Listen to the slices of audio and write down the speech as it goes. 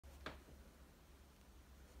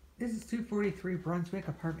This is 243 Brunswick,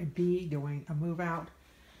 apartment B, doing a move out.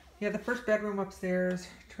 Yeah, the first bedroom upstairs.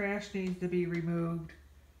 Trash needs to be removed.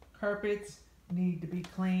 Carpets need to be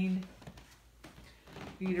cleaned.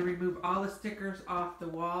 You need to remove all the stickers off the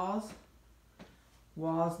walls.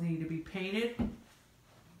 Walls need to be painted.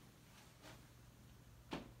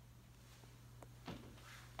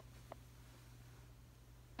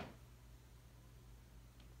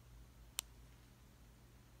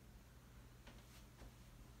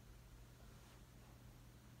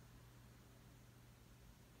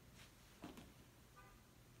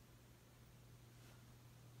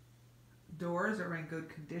 Doors are in good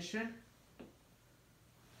condition.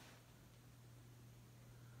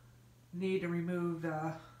 Need to remove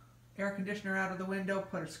the air conditioner out of the window,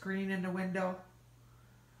 put a screen in the window,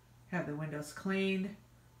 have the windows cleaned.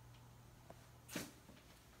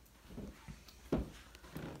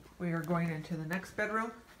 We are going into the next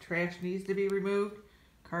bedroom. Trash needs to be removed.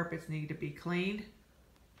 Carpets need to be cleaned.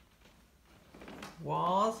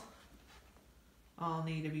 Walls all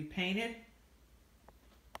need to be painted.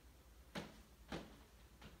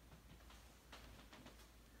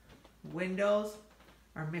 Windows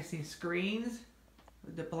are missing screens.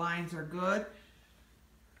 The blinds are good.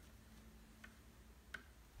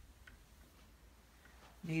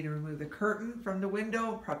 Need to remove the curtain from the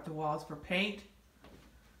window, prep the walls for paint.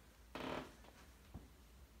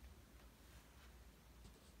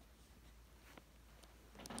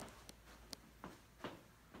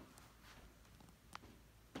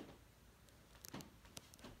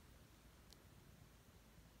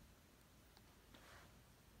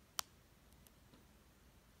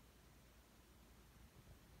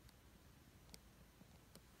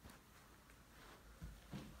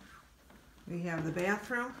 We have the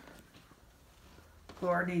bathroom.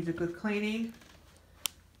 Floor needs a good cleaning.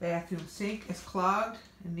 Bathroom sink is clogged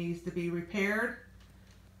and needs to be repaired.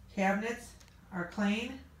 Cabinets are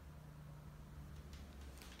clean.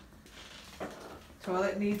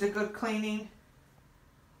 Toilet needs a good cleaning.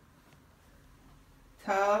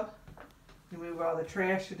 Tub, remove all the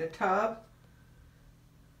trash to the tub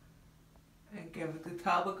and give the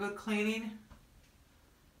tub a good cleaning.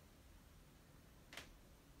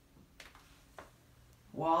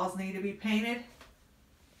 Walls need to be painted.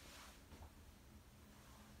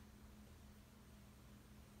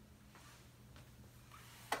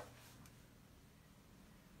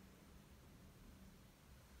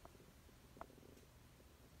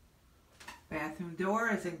 Bathroom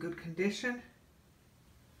door is in good condition.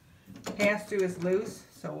 Pass-through is loose,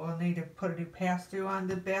 so we'll need to put a new pass-through on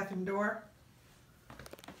the bathroom door.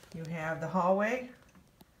 You have the hallway.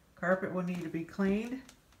 Carpet will need to be cleaned.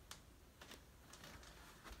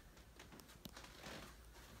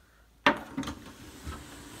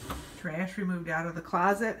 Trash removed out of the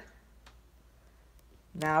closet.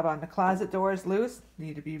 Knob on the closet door is loose,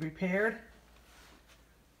 need to be repaired.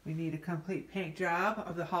 We need a complete paint job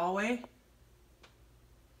of the hallway.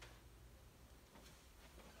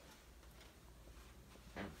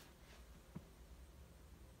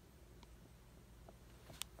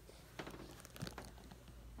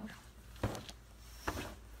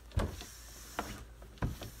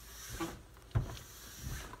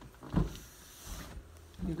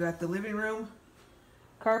 You've got the living room.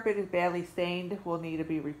 Carpet is badly stained, will need to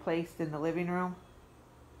be replaced in the living room.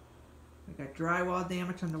 We've got drywall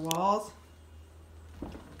damage on the walls.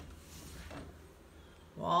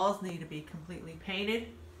 Walls need to be completely painted.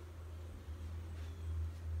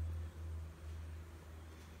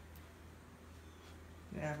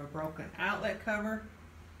 You have a broken outlet cover.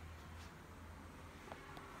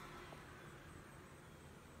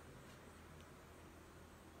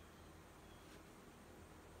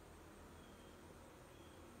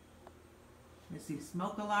 You see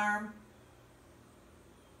smoke alarm.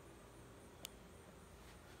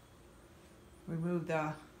 Remove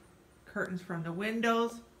the curtains from the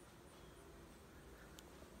windows.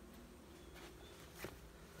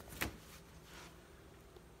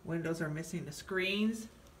 Windows are missing the screens.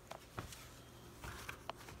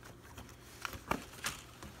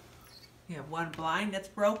 You have one blind that's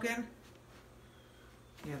broken.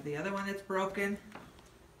 You have the other one that's broken.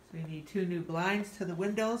 So you need 2 new blinds to the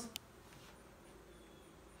windows.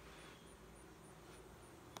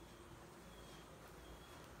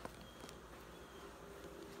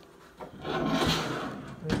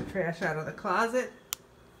 Move the trash out of the closet.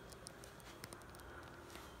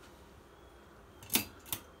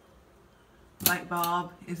 Light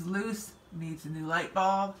bulb is loose, needs a new light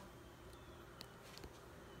bulb.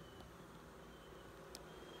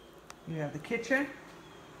 You have the kitchen.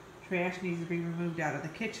 Trash needs to be removed out of the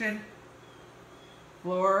kitchen.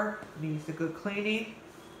 Floor needs a good cleaning.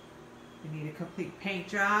 You need a complete paint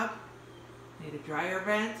job. Need a dryer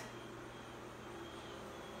vent.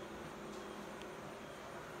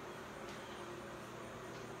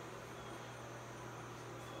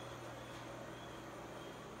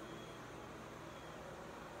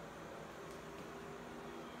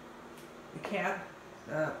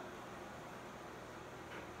 The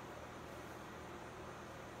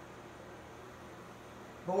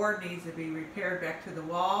board needs to be repaired back to the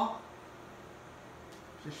wall.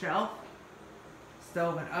 The shelf,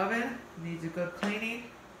 stove and oven needs a good cleaning.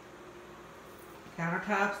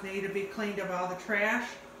 Countertops need to be cleaned of all the trash,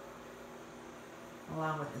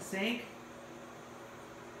 along with the sink.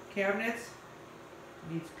 Cabinets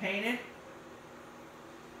needs painted.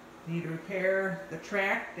 Need to repair the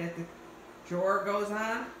track that the drawer goes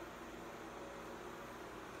on.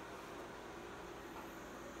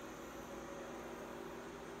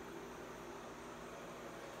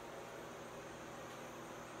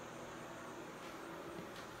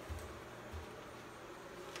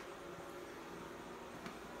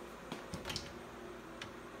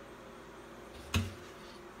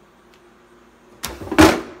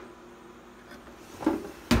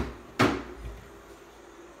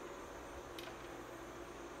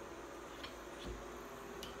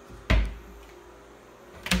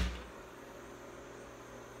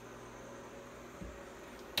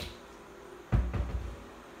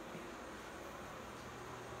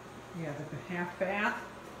 Yeah, the half bath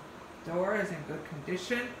door is in good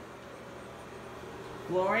condition.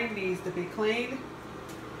 Flooring needs to be cleaned.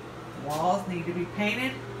 Walls need to be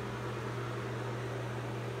painted.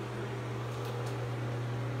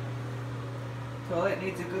 Toilet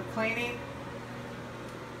needs a good cleaning.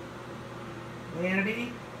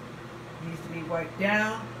 Vanity needs to be wiped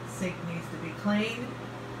down. Sink needs to be cleaned.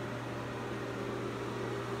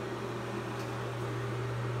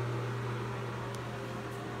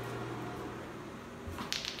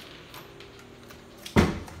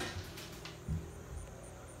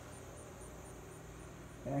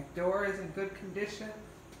 Back door is in good condition.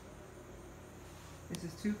 This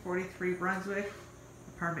is 243 Brunswick,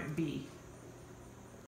 apartment B.